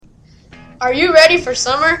Are you ready for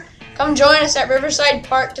summer? Come join us at Riverside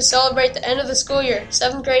Park to celebrate the end of the school year.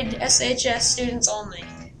 7th grade SHS students only.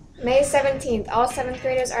 May 17th, all 7th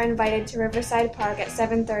graders are invited to Riverside Park at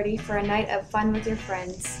 7:30 for a night of fun with your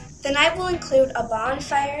friends. The night will include a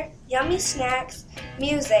bonfire, yummy snacks,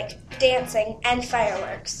 music, dancing, and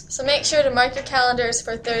fireworks. So make sure to mark your calendars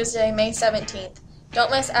for Thursday, May 17th. Don't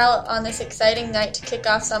miss out on this exciting night to kick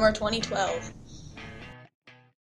off summer 2012.